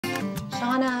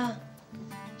Shauna.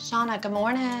 Shauna, good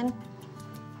morning.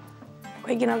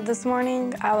 Waking up this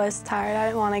morning, I was tired. I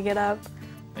didn't want to get up.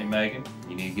 Hey, Megan,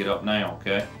 you need to get up now,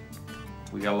 okay?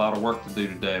 We got a lot of work to do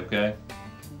today, okay?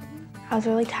 I was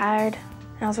really tired,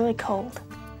 and I was really cold.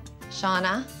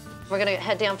 Shauna, we're gonna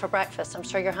head down for breakfast. I'm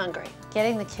sure you're hungry.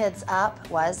 Getting the kids up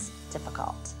was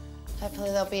difficult. Hopefully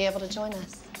they'll be able to join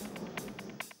us.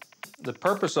 The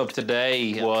purpose of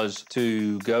today was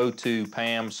to go to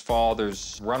Pam's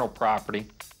father's rental property.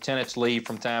 Tenants leave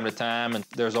from time to time, and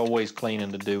there's always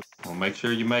cleaning to do. Well, make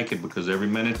sure you make it, because every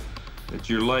minute that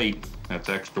you're late, that's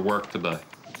extra work today.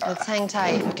 Let's hang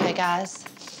tight, okay, guys?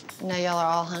 I know y'all are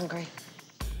all hungry.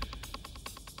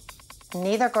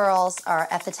 Neither girls are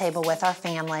at the table with our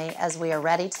family as we are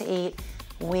ready to eat.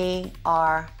 We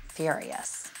are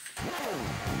furious.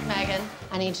 Megan,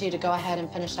 I need you to go ahead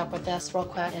and finish up with this real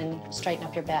quick and straighten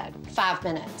up your bed. 5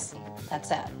 minutes,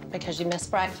 that's it, because you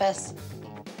missed breakfast.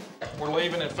 We're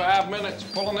leaving in 5 minutes,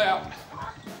 pulling out.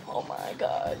 Oh my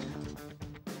God.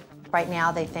 Right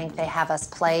now, they think they have us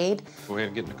played. Go ahead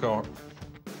and get in the car.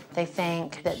 They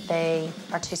think that they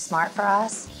are too smart for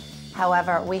us.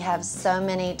 However, we have so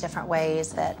many different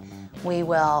ways that we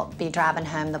will be driving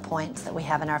home the points that we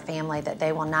have in our family that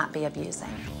they will not be abusing.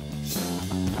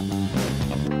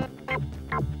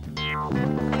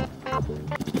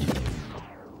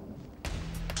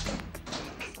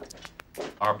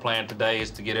 Our plan today is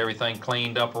to get everything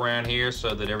cleaned up around here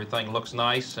so that everything looks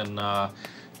nice and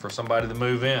for somebody to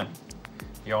move in.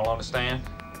 Y'all understand?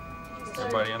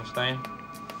 Everybody understand?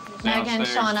 Megan,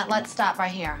 Downstairs. Shauna, let's stop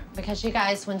right here. Because you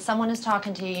guys, when someone is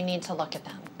talking to you, you need to look at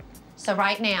them. So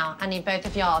right now, I need both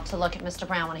of y'all to look at Mr.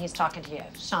 Brown when he's talking to you.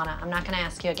 Shauna, I'm not gonna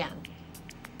ask you again.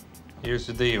 Here's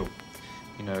the deal.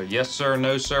 You know, yes, sir,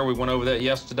 no, sir. We went over that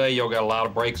yesterday. Y'all got a lot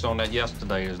of breaks on that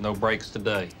yesterday. There's no breaks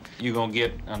today. You're gonna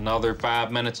get another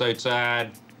 5 minutes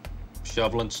outside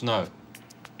shoveling snow.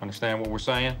 Understand what we're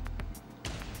saying?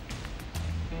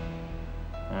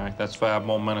 All right, that's 5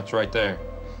 more minutes right there.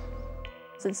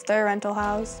 It's their rental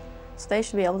house, so they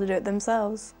should be able to do it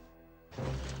themselves.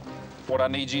 What I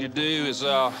need you to do is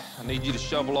I need you to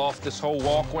shovel off this whole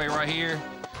walkway right here.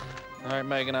 All right,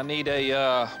 Megan, I need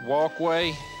a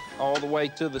walkway all the way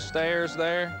to the stairs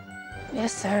there.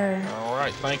 Yes, sir. All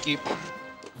right, thank you.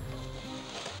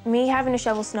 Me having to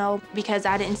shovel snow because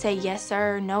I didn't say yes,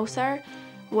 sir, or no, sir,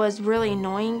 was really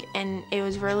annoying, and it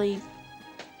was ridiculous.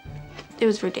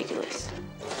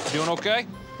 You doing okay?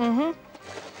 Mm-hmm.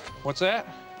 What's that?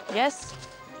 Yes.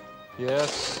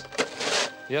 Yes.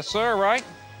 Yes, sir, right?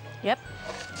 Yep.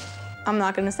 I'm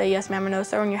not gonna say yes, ma'am, or no,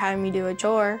 sir, when you're having me do a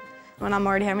chore, when I'm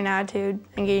already having an attitude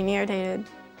and getting irritated.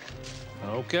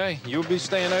 Okay, you'll be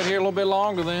staying out here a little bit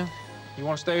longer then. You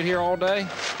want to stay out here all day?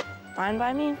 Fine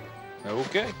by me.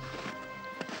 Okay.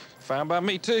 Fine by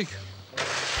me, too.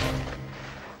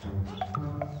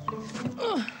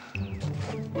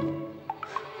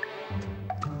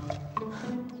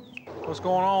 What's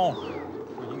going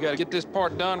on? You gotta get this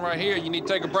part done right here. You need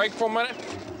to take a break for a minute?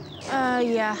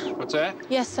 Yeah. What's that?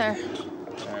 Yes, sir.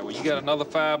 All right, well, you got another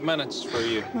 5 minutes for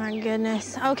you. My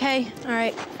goodness. Okay, all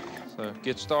right. So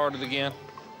get started again.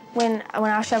 When I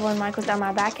was shoveling, Mike was down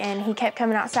my back, and he kept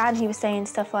coming outside, and he was saying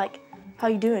stuff like, "How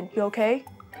you doing? You okay?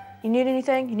 You need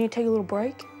anything? You need to take a little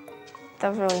break?" That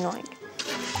was really annoying.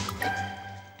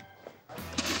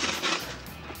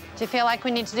 Do you feel like we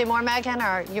need to do more, Megan, or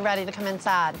are you ready to come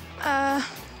inside?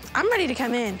 I'm ready to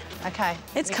come in. Okay.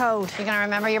 It's cold. You gonna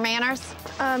remember your manners?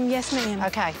 Yes, ma'am.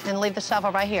 Okay, and leave the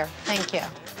shovel right here. Thank you.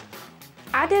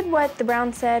 I did what the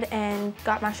Brown said and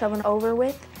got my shoveling over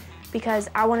with because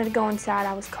I wanted to go inside.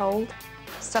 I was cold.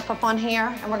 Step up on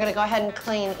here, and we're gonna go ahead and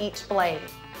clean each blade.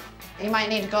 You might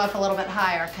need to go up a little bit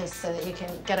higher so that you can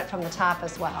get it from the top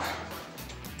as well.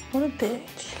 What a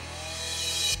bitch.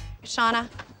 Shauna,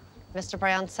 Mr.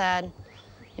 Brown said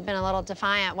you've been a little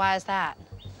defiant. Why is that?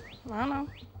 I don't know.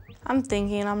 I'm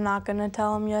thinking I'm not gonna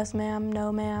tell him yes, ma'am,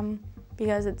 no, ma'am,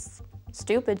 because it's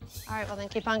stupid. All right, well then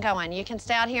keep on going. You can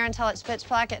stay out here until it's pitch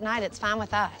black at night. It's fine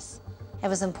with us. It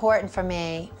was important for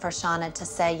me, for Shauna, to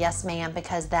say yes, ma'am,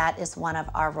 because that is one of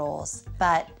our rules.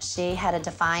 But she had a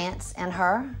defiance in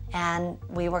her, and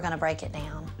we were gonna break it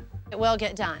down. It will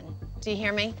get done. Do you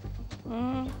hear me?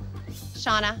 Mm-hmm.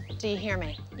 Shauna, do you hear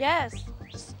me? Yes.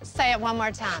 Say it one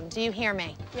more time. Do you hear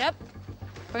me? Yep.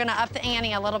 We're gonna up the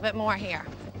ante a little bit more here.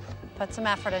 Put some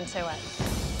effort into it.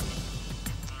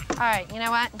 All right, you know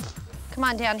what? Come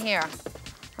on down here.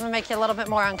 I'm gonna make you a little bit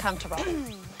more uncomfortable.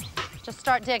 Just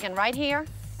start digging right here,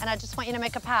 and I just want you to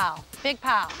make a pile, big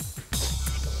pile.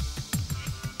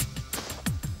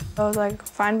 I was like,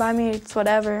 fine by me, it's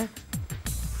whatever.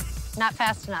 Not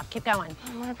fast enough, keep going.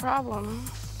 Not my problem.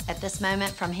 At this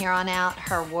moment, from here on out,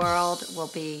 her world will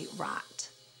be rocked.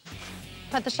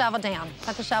 Put the shovel down.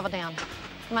 Put the shovel down.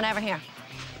 Come on over here.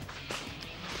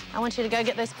 I want you to go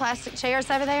get those plastic chairs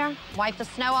over there. Wipe the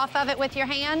snow off of it with your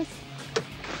hands.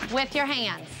 With your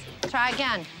hands. Try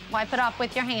again. Wipe it off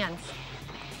with your hands.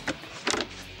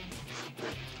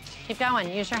 Keep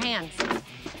going. Use your hands.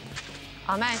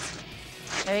 Almost.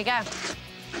 There you go.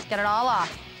 Get it all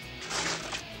off.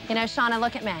 You know, Shauna,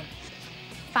 look at me.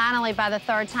 Finally, by the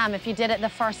third time, if you did it the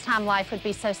first time, life would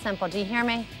be so simple. Do you hear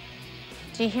me?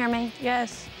 Do you hear me?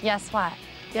 Yes. Yes, what?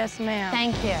 Yes, ma'am.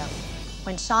 Thank you.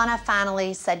 When Shauna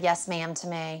finally said yes, ma'am, to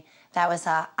me, that was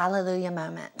a hallelujah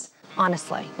moment.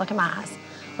 Honestly, look at my eyes.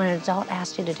 When an adult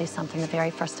asks you to do something the very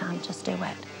first time, just do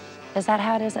it. Is that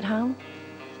how it is at home?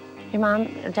 Your mom,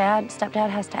 your dad, stepdad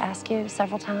has to ask you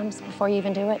several times before you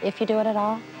even do it, if you do it at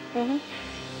all? Mm-hmm.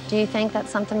 Do you think that's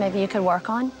something maybe you could work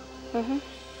on? Mm-hmm.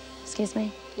 Excuse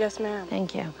me? Yes, ma'am.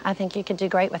 Thank you. I think you could do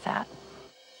great with that.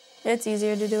 It's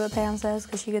easier to do what Pam says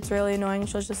because she gets really annoying.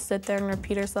 She'll just sit there and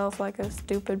repeat herself like a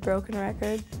stupid broken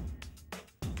record.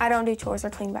 I don't do chores or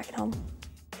clean back at home.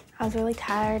 I was really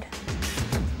tired.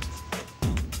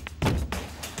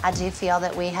 I do feel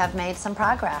that we have made some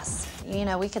progress. You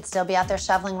know, we could still be out there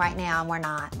shoveling right now, and we're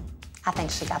not. I think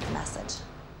she got the message.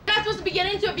 You're not supposed to be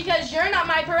getting into it because you're not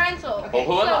my parental. Well,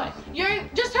 who am I? You're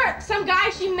just her, some guy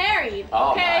she married,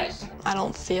 Oh, okay? nice. I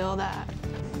don't feel that.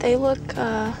 They look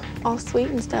all sweet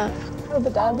and stuff. Oh, the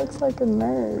dad looks like a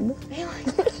nerd.